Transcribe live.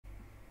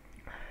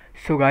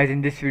So guys,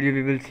 in this video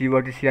we will see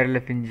what is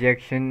CRLF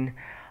injection,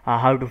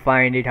 how to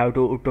find it, how to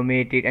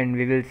automate it, and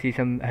we will see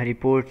some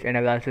reports, and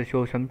I will also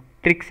show some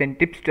tricks and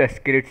tips to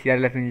escalate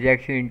CRLF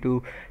injection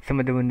into some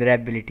of the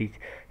vulnerabilities.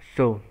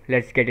 So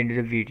let's get into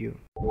the video.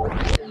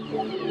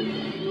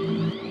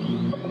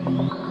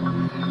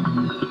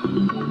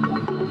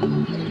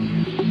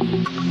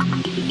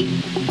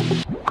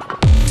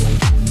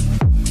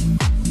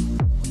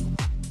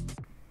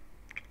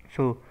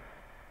 So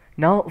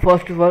now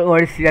first of all,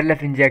 what is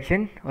CRLF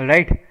injection?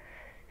 Alright,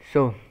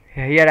 so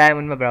here I am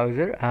on my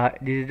browser.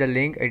 This is the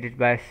link. It is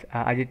by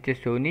Aditya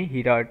Soni.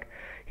 He wrote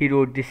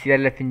the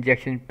CRLF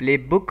injection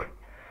playbook.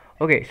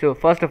 Okay, so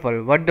first of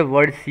all, what the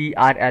word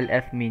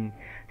CRLF mean?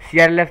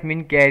 CRLF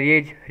mean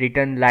carriage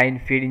return line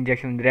feed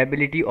injection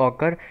vulnerability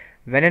occur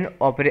when an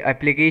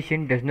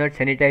application does not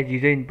sanitize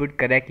user input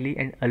correctly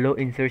and allow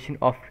insertion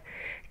of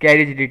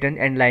carriage return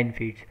and line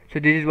feeds. So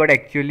this is what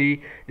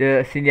actually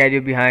the scenario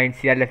behind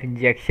CRLF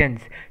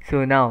injections.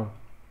 So now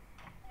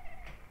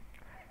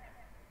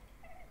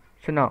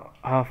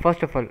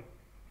first of all,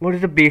 what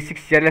is the basic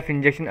CRLF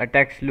injection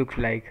attacks looks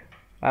like?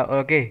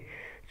 Okay,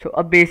 so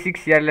a basic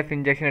CRLF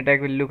injection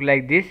attack will look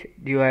like this.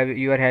 You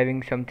are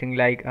having something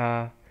like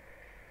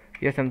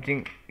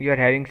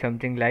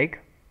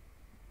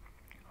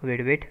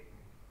wait,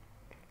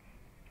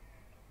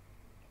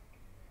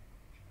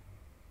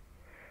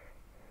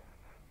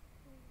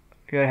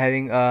 you are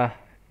having a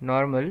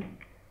normal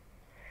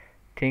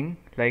thing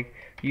like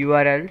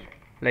URL,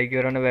 like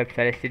you're on a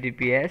website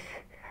https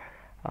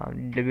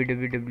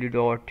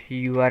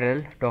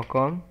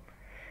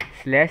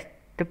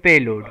www.url.com/the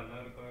payload.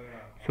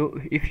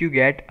 So if you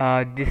get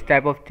this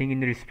type of thing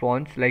in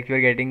response, like you are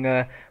getting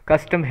a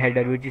custom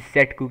header which is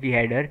set cookie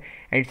header,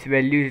 and its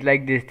value is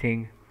like this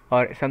thing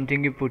or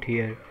something you put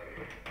here.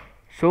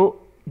 So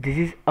this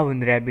is a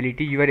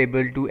vulnerability. You are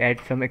able to add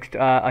some extra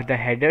other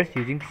headers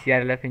using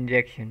CRLF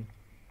injection.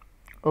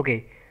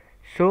 Okay,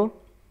 so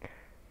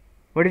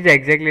what is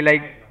exactly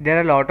like? There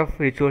are a lot of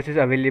resources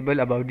available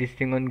about this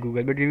thing on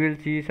Google, but we will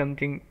see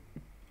something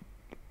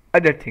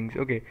other things.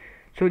 Okay,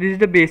 so this is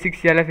the basic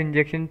CRLF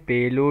injection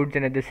payloads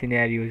and other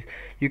scenarios.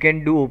 You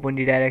can do open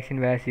redirection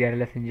via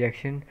CRLF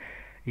injection.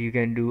 You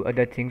can do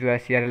other things via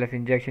CRLF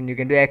injection. You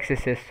can do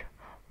XSS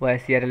via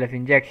CRLF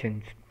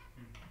injections.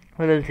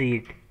 We will see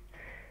it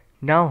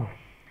now.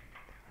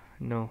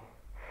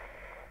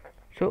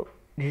 So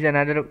this is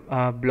another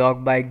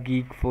blog by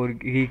Geeks for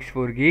Geeks.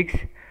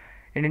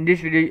 And in this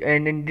video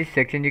and in this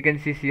section you can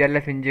see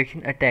CRLF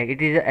injection attack. It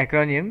is an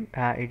acronym.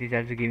 It is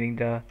also giving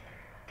the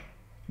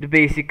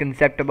basic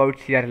concept about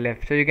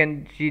CRLF. So you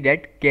can see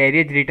that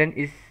carriage return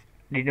is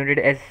denoted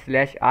as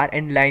 /r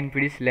and line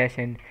feed is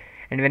 /n,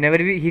 and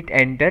whenever we hit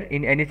enter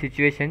in any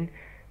situation,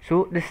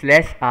 so the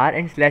 /r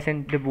and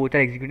 /n, they both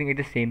are executing at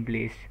the same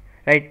place,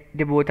 right?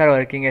 They both are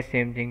working as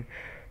same thing.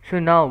 So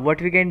now what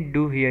we can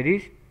do here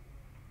is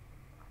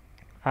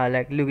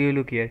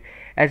look here,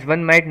 as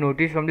one might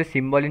notice from the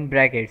symbol in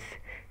brackets,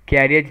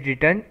 carriage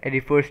return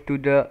refers to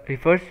the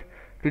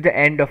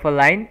end of a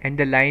line, and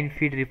the line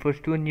feed refers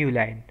to a new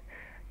line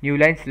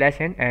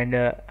 /n, and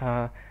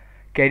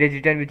carriage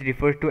return which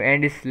refers to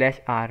end is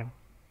 /r.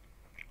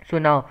 So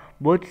now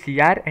both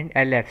CR and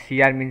LF,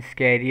 CR means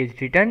carriage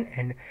return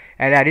and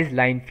LR is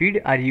line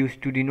feed, are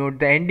used to denote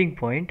the ending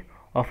point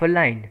of a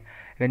line.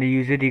 When a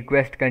user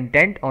requests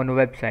content on a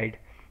website,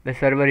 the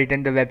server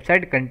returns the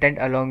website content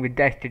along with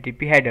the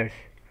HTTP headers.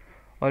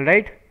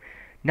 Alright,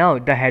 now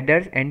the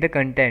headers and the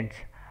contents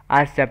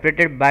are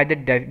separated by the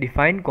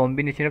defined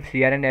combination of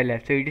CR and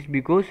LF. So it is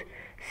because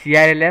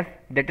CRLF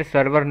that the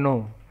server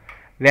know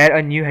where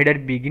a new header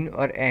begin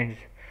or ends.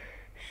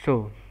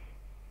 So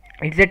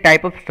it's a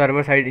type of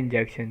server side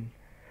injection.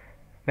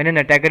 When an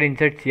attacker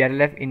inserts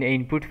CRLF in an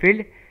input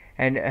field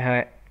and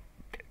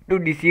to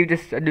deceive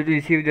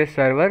the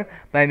server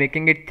by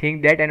making it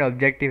think that an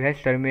objective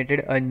has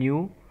terminated, a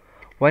new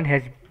one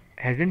has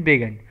been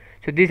begun.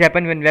 So this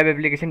happens when web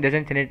application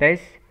doesn't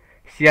sanitize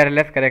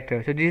CRLF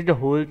character. So this is the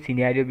whole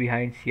scenario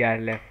behind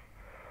CRLF.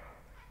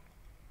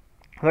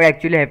 What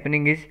actually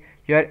happening is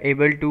you are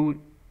able to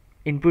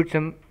input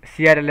some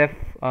CRLF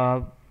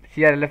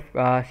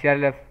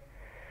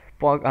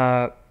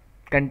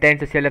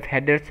contents, CRLF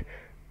headers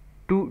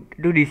to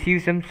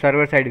receive some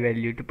server side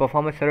value, to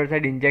perform a server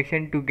side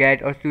injection, to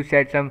get or to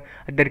set some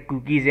other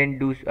cookies and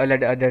do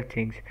other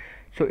things.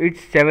 So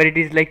its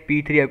severity is like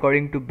P3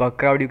 according to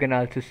Bugcrowd. You can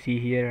also see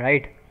here,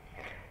 right?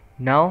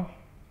 Now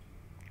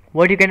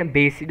what you can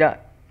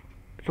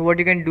what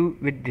you can do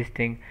with this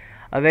thing,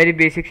 a very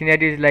basic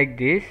scenario is like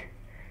this.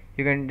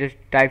 You can just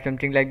type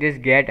something like this,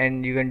 get,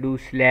 and you can do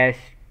 /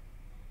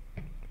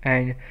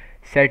 and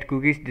set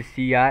cookies, the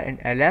CR and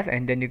LF,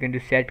 and then you can do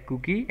set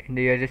cookie, and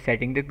then you are just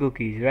setting the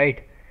cookies,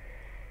 right?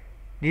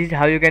 This is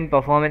how you can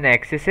perform an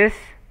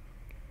XSS.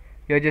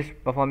 You are just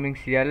performing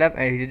CRLF,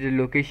 and here is the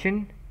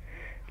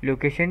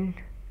location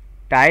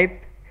type.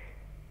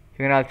 You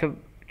can also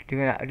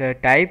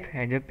type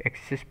and the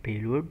XSS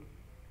payload.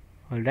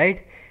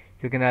 Alright,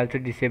 you can also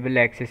disable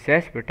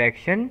XSS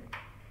protection,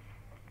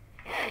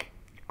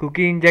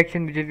 cookie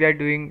injection, which we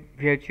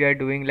are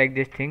doing like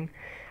this thing.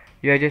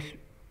 You are just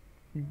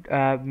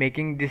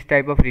making this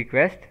type of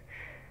request,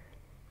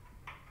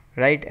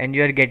 right, and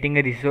you are getting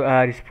a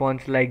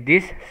response like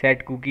this: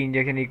 set cookie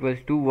injection equals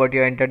to what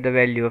you entered the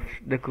value of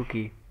the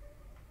cookie.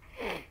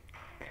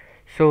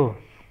 So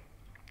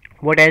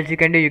what else you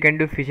can do? You can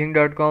do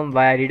phishing.com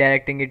by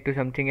redirecting it to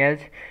something else,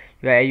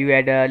 where you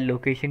add a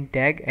location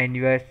tag and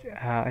you are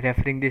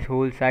referring this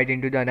whole site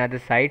into the another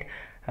site,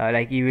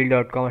 like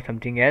evil.com or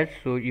something else.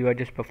 So you are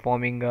just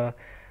performing a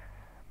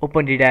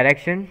open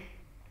redirection.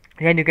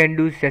 Then you can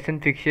do session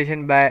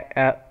fixation by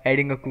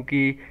adding a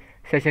cookie,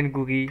 session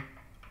cookie,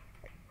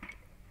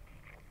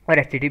 or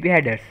HTTP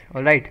headers.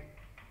 Alright,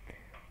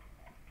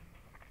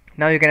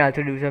 now you can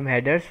also do some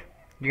headers.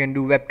 You can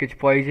do web cache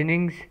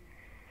poisonings.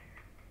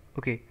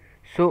 Okay,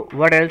 so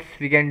what else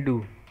we can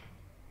do?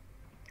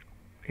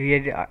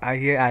 Here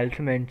I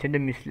also mentioned the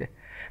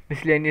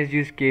miscellaneous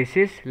use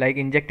cases, like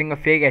injecting a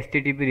fake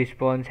HTTP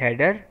response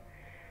header,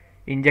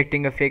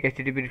 injecting a fake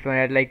HTTP response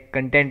header like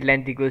content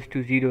length equals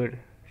to 0.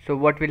 So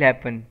what will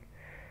happen?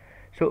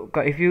 So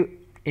if you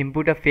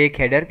input a fake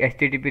header,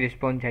 HTTP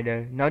response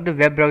header, now the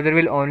web browser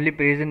will only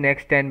praise the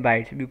next 10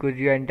 bytes because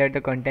you entered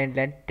the content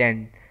length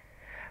 10.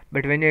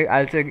 But when you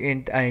also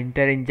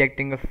enter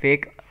injecting a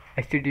fake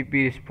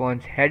HTTP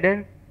response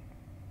header,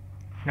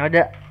 now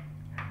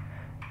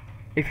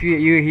if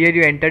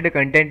you enter the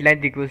content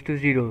length equals to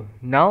 0,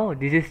 now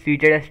this is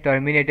treated as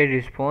terminated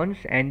response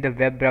and the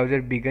web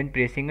browser began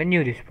pressing a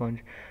new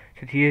response.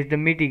 So here is the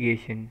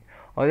mitigation.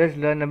 Always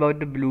learn about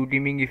the blue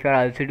teaming if you are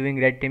also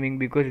doing red teaming,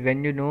 because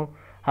when you know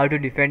how to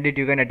defend it,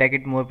 you can attack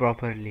it more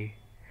properly.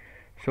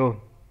 So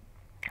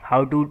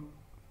how to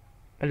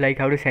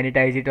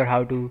sanitize it, or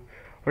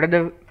what are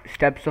the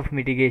steps of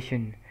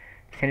mitigation?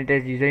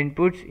 Sanitize user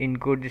inputs,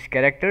 encode these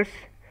characters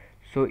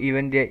so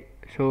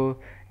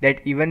that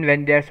even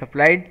when they are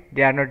supplied,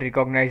 they are not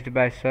recognized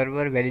by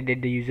server.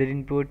 Validate the user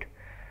input,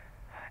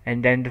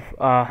 and then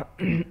the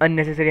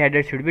unnecessary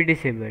headers should be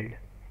disabled.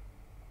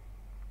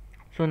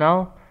 So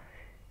now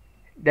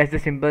that's the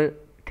simple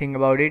thing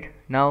about it.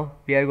 Now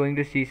we are going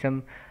to see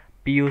some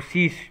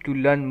PoCs to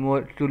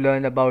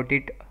learn about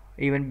it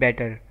even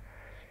better.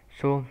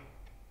 So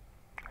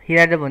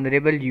here are the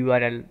vulnerable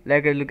URL.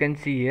 Like you can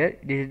see here,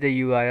 this is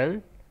the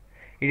URL.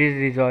 It is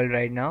resolved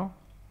right now.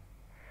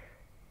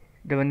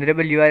 The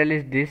vulnerable URL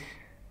is this,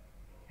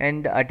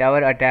 and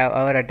our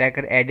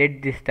attacker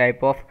added this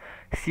type of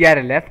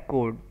CRLF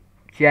code,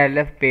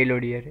 CRLF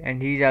payload here,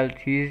 and he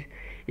is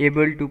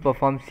able to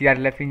perform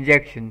CRLF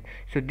injection.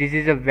 So this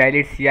is a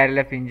valid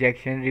CRLF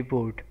injection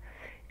report.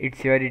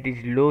 It's here, it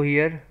is low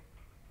here.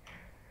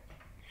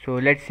 So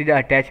let's see the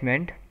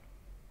attachment.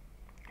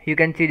 You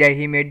can see that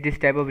he made this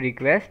type of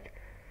request,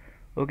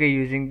 okay,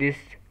 using this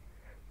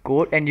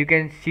code, and you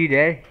can see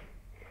there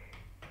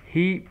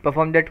he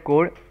performed that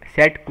code: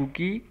 set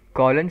cookie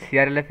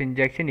CRLF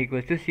injection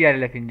equals to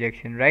CRLF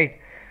injection, right?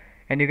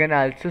 And you can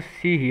also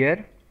see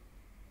here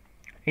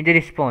in the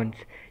response,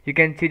 you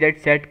can see that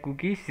set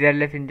cookie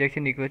CRLF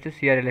injection equals to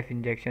CRLF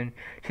injection.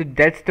 So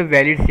that's the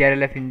valid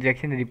CRLF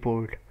injection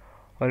report.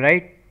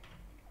 Alright,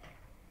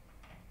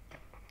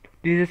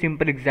 this is a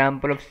simple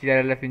example of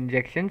CRLF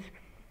injections.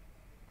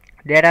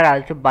 There are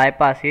also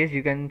bypasses.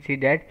 You can see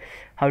that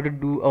how to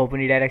do open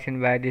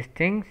redirection via this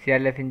thing,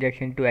 CRLF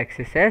injection to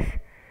XSS.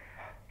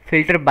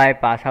 Filter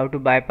bypass, how to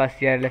bypass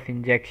CRLF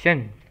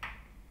injection.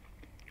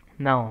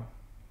 Now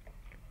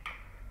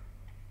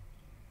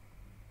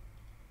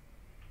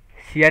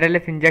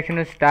CRLF injection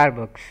on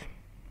Starbucks.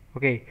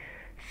 Okay,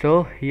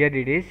 so here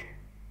it is,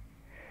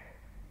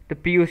 the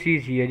POC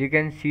is here. You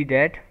can see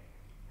that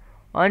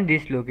on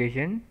this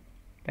location,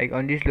 our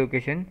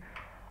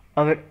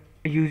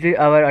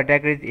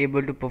attacker is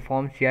able to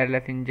perform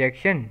CRLF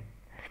injection,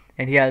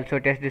 and he also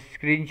attached the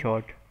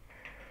screenshot.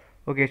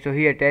 Okay, so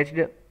he attached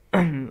the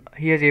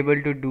he is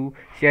able to do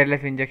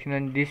CRLF injection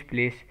on this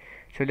place.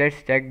 So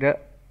let's check the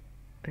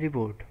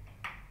report.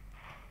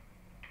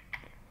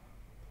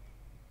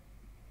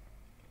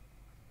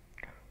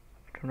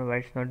 I don't know why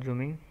it's not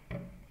zooming.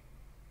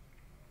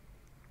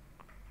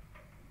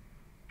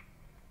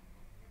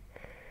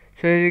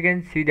 So you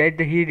can see that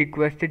he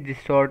requested this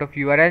sort of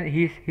URL.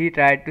 He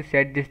tried to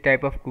set this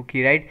type of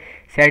cookie, right?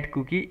 Set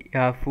cookie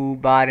foo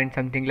bar and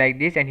something like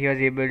this, and he was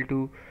able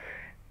to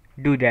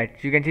do that.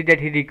 So you can see that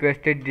he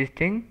requested this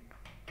thing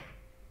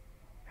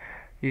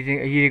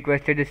he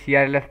requested the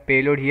CRLF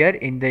payload here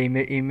in the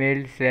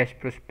email slash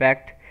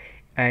prospect,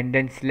 and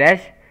then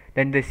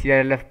then the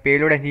CRLF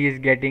payload, and he is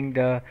getting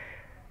the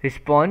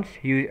response.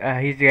 He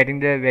is getting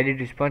the valid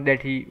response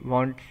that he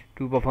wants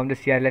to perform the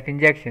CRLF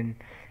injection,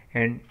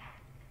 and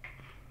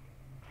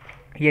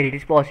here it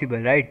is possible,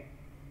 right?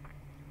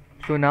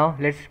 So now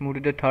let's move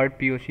to the third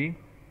POC.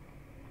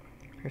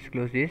 Let's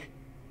close this.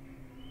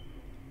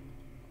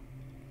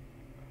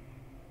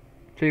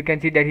 So you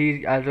can see that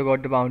he also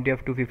got the bounty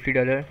of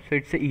 $250. So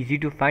it's easy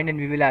to find, and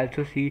we will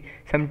also see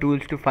some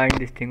tools to find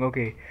this thing.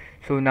 Okay,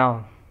 so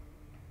now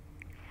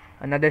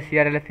another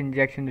CRLF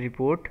injection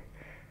report.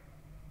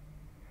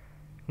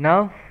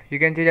 Now you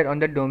can see that on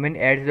the domain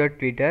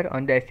ads.twitter,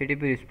 on the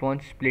HTTP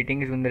response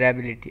splitting is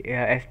vulnerability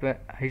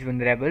is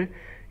vulnerable.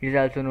 It is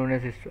also known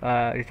as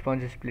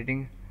response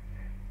splitting.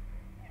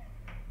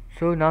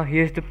 So now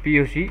here's the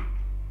POC,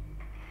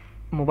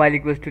 mobile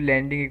equals to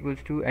landing equals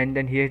to, and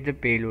then here's the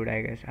payload,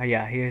 I guess.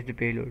 Yeah, here's the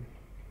payload.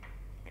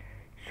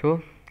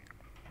 So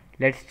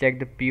let's check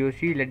the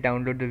POC. Let's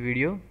download the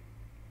video.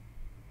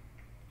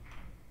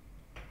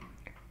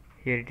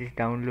 Here it is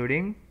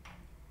downloading.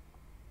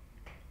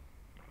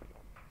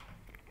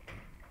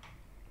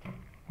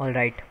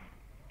 Alright,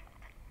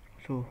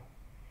 so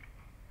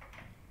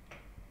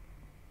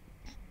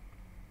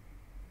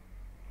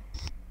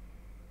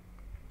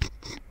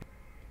it's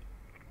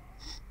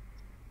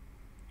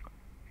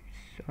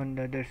on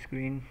the other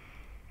screen.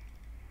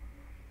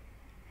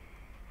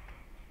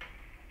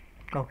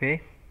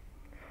 Okay,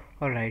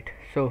 alright,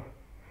 so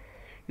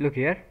look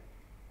here.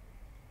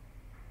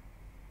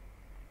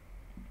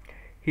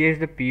 Here's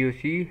the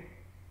POC.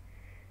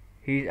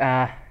 He's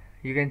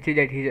you can see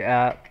that he's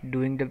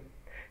doing the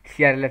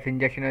CRLF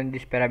injection on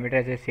this parameter,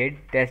 as I said,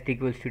 test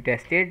equals to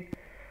tested.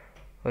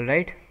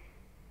 Alright,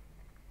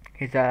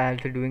 he's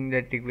also doing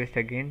that request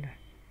again.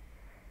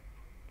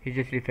 He's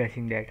just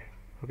refreshing that.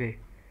 Okay,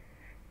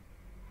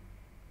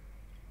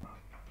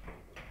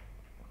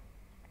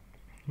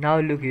 now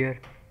look here.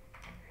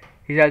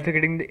 He's also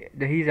getting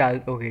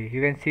okay,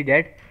 you can see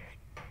that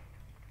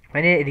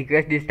when I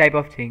request this type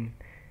of thing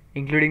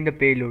including the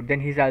payload,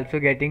 then he's also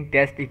getting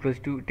test equals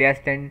to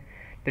test and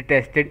the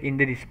tested in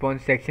the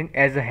response section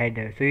as a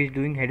header. So he's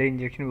doing header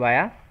injection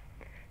via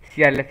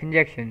CRLF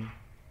injection.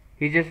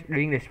 He's just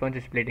doing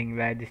response splitting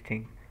via this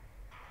thing.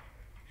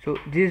 So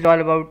this is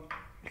all about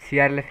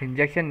CRLF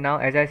injection. Now,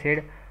 as I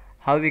said,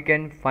 how we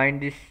can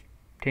find this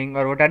thing,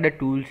 or what are the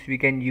tools we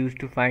can use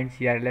to find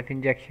CRLF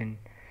injection.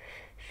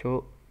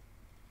 So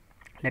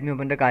let me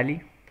open the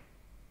Kali.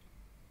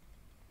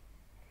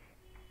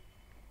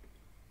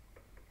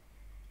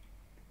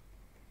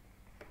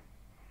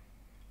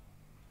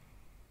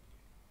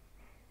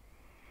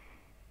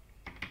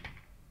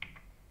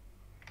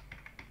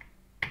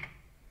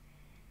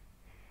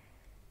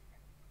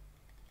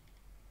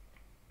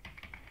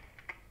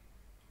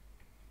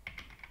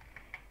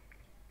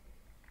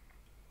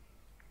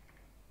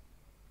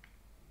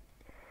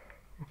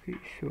 Okay,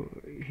 so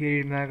here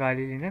is my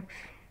Kali Linux.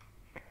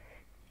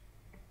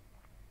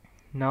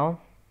 Now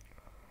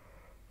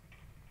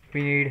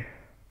we need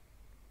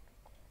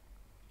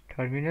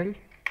terminal.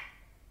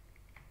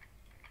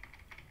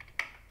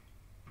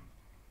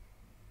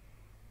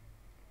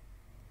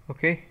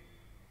 Okay,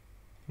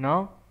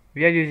 now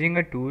we are using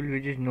a tool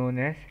which is known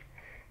as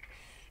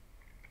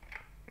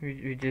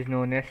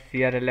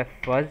CRLF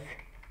fuzz.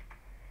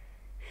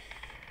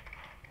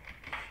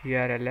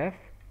 CRLF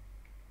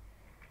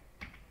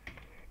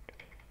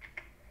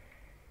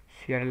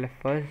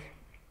fuzz.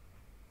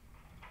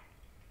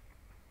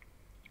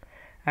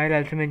 I will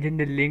also mention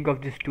the link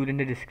of this tool in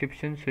the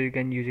description so you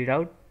can use it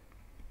out.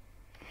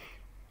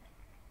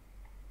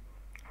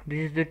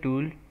 This is the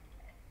tool.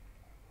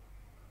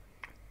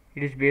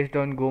 It is based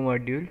on Go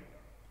module.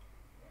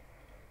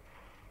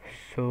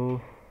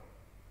 So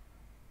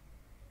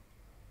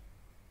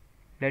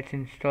let's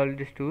install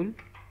this tool.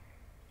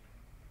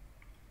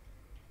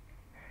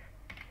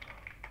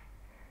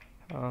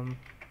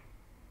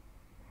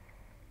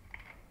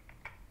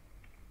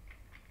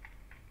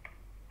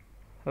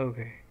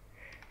 Okay,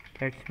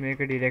 let's make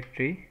a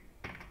directory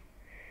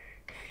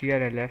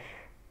CRLF,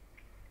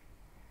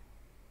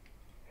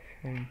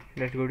 and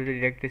let's go to the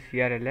directory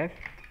CRLF.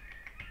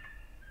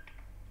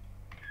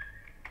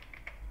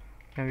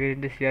 Now we are in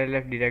the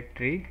CRLF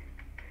directory.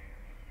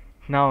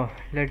 Now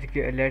let's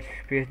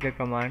paste the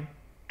command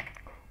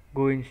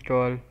go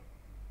install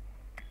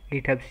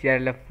GitHub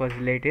CRLF fuzz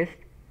latest.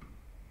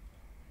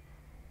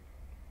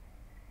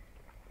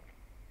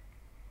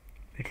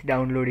 It's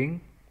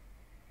downloading.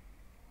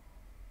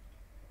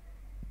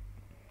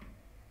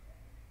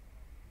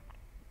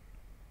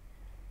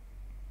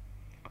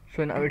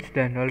 So now it's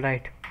done.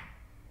 Alright,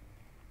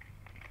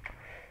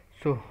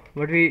 so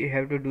what we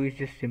have to do is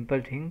just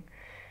simple thing.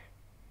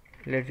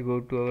 Let's go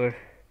to our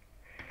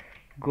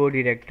Go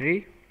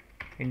directory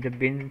in the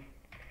bin,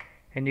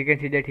 and you can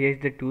see that here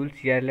is the tool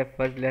CRLF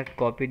fuzz. Let's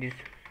copy this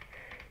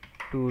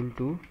tool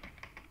to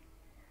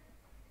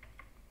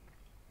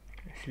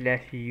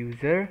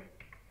 /user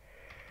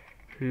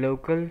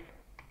local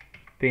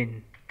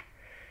bin.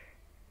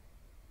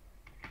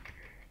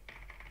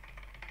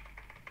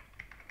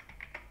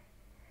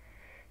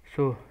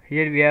 So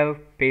here we have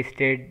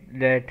pasted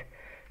that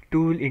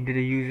tool into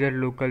the user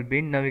local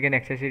bin. Now we can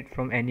access it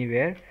from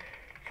anywhere.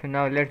 So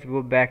now let's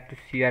go back to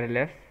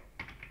CRLF.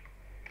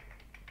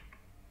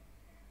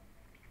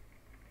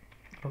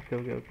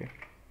 Okay.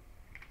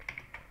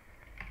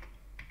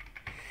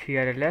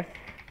 CRLF.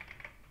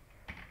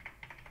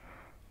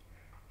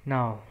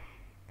 Now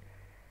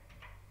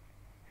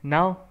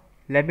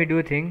let me do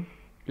a thing.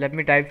 Let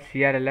me type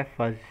CRLF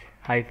fuzz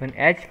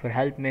 -h for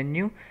help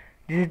menu.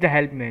 This is the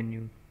help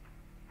menu.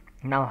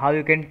 Now how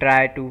you can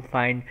try to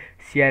find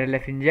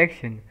CRLF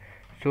injection.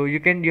 So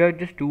you have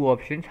just two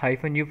options,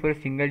 -u for a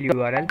single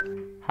URL,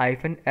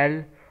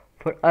 -l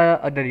for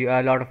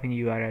a lot of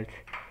URLs.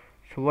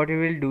 So what you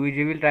will do is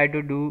you will try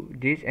to do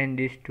this and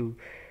this too.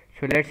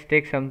 So let's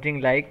take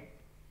something like,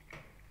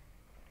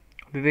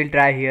 we will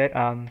try here,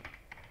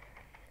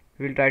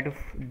 we will try to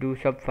do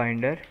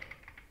subfinder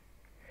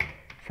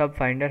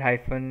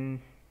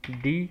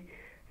 -d.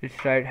 Let's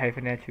try it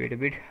 -h. Wait a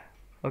bit.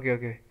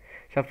 Okay,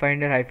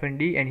 subfinder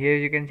 -d, and here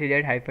you can see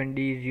that -d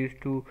is used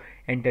to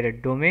enter a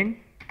domain.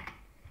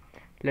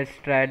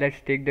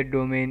 Let's take the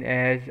domain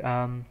as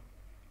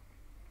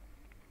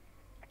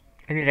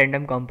any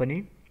random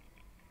company.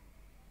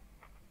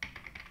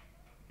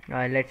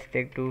 Let's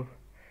take to,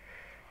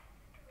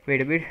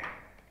 wait a bit,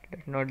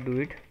 let's not do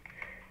it,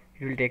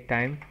 it will take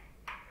time.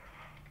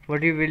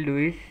 What you will do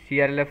is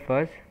CRLF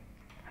first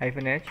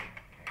 -h.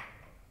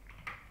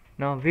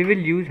 Now we will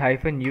use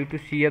 -u to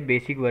see a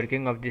basic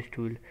working of this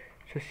tool.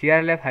 So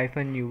CRLF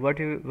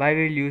 -u, why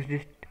we will use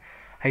this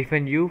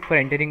 -u? For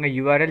entering a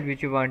URL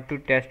which you want to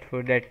test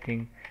for that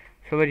thing.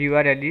 So our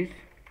URL is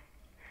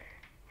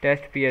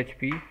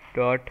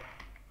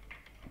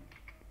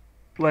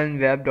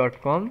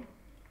testphp.oneweb.com,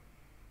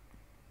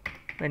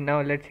 and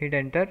now let's hit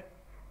enter.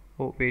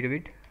 Oh, wait a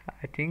bit,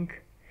 I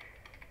think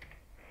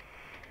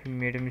we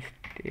made a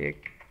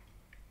mistake.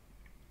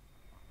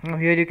 Now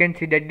here you can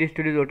see that this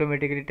tool is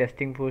automatically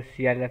testing for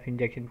CRLF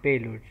injection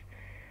payloads.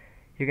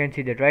 You can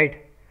see that, right?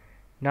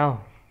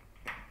 Now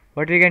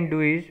what we can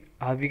do is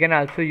we can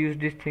also use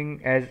this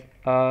thing as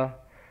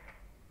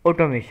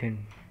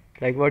automation.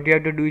 Like what you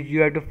have to do is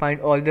you have to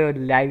find all the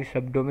live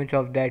subdomains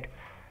of that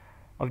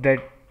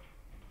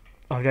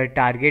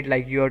target.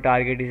 Like your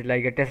target is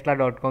like a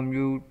tesla.com,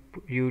 you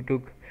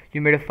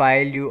made a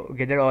file, you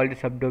gather all the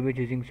subdomains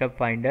using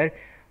subfinder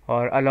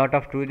or a lot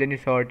of tools, then you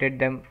sorted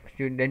them,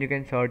 then you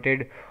can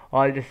sorted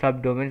all the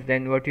subdomains.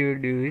 Then what you will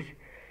do is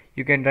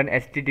you can run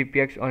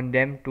HTTPS on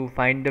them to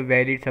find the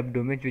valid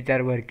subdomains which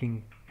are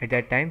working at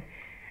that time.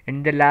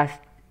 And the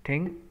last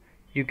thing,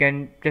 you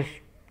can just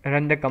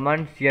run the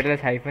command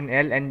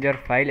CRLS-l and your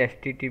file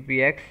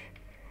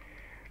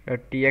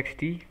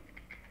httpx.txt,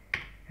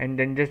 and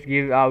then just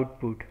give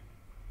output,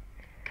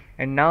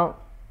 and now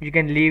you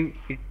can leave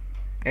it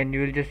and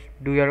you will just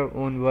do your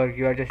own work.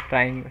 You are just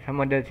trying some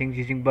other things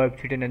using burp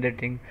suite and other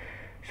things.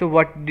 So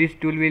what this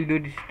tool will do,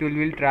 this tool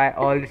will try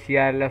all the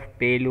CRLF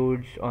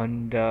payloads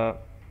on the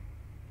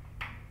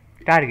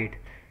target.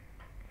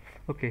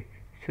 Okay,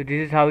 so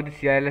this is how the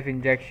CRLF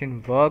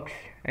injection works,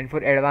 and for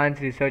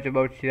advanced research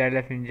about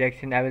CRLF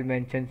injection I will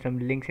mention some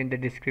links in the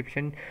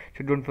description,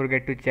 so don't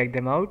forget to check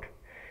them out.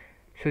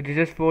 So this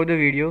is for the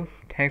video.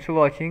 Thanks for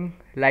watching.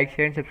 Like,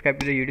 share and subscribe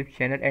to the YouTube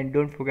channel, and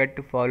don't forget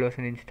to follow us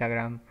on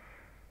Instagram.